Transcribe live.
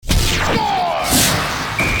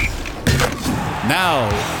Now,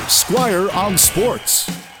 Squire on Sports.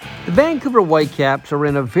 The Vancouver Whitecaps are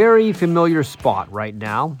in a very familiar spot right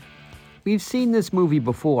now. We've seen this movie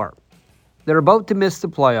before. They're about to miss the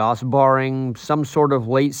playoffs, barring some sort of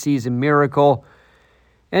late-season miracle,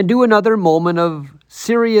 and do another moment of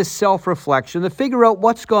serious self-reflection to figure out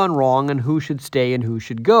what's gone wrong and who should stay and who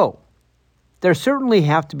should go. There certainly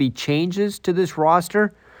have to be changes to this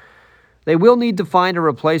roster. They will need to find a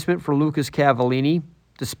replacement for Lucas Cavallini.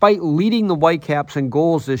 Despite leading the Whitecaps in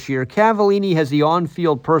goals this year, Cavallini has the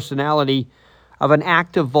on-field personality of an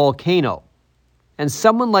active volcano. And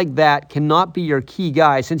someone like that cannot be your key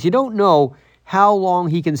guy, since you don't know how long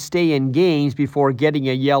he can stay in games before getting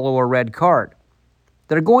a yellow or red card.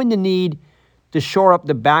 They're going to need to shore up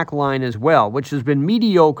the back line as well, which has been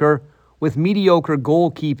mediocre with mediocre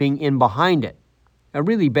goalkeeping in behind it. A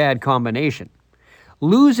really bad combination.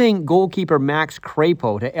 Losing goalkeeper Max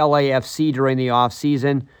Crapo to LAFC during the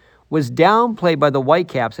offseason was downplayed by the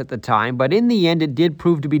Whitecaps at the time, but in the end it did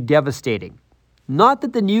prove to be devastating. Not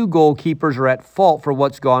that the new goalkeepers are at fault for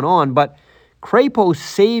what's gone on, but Crapo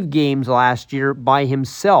saved games last year by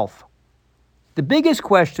himself. The biggest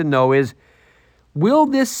question, though, is will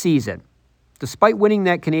this season, despite winning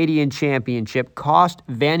that Canadian championship, cost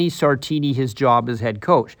Vanni Sartini his job as head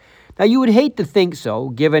coach? Now, you would hate to think so,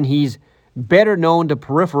 given he's better known to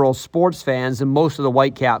peripheral sports fans than most of the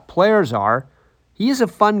Whitecap players are. He is a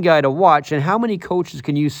fun guy to watch, and how many coaches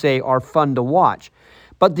can you say are fun to watch?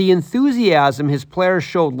 But the enthusiasm his players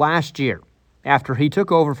showed last year, after he took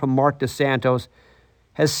over from Mark DeSantos,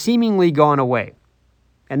 has seemingly gone away.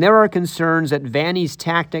 And there are concerns that Vanni's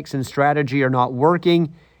tactics and strategy are not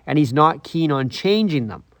working, and he's not keen on changing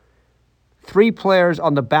them. 3 players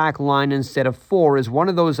on the back line instead of 4 is one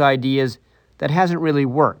of those ideas that hasn't really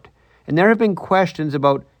worked. And there have been questions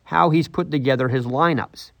about how he's put together his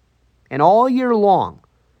lineups. And all year long,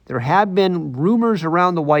 there have been rumors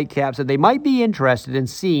around the Whitecaps that they might be interested in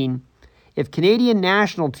seeing if Canadian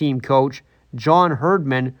national team coach John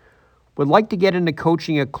Herdman would like to get into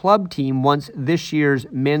coaching a club team once this year's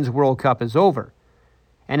Men's World Cup is over.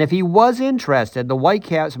 And if he was interested, the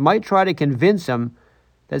Whitecaps might try to convince him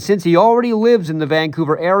that since he already lives in the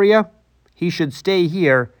Vancouver area, he should stay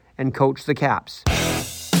here and coach the Caps.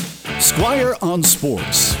 Squire on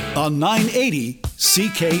Sports on 980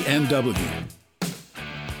 CKNW.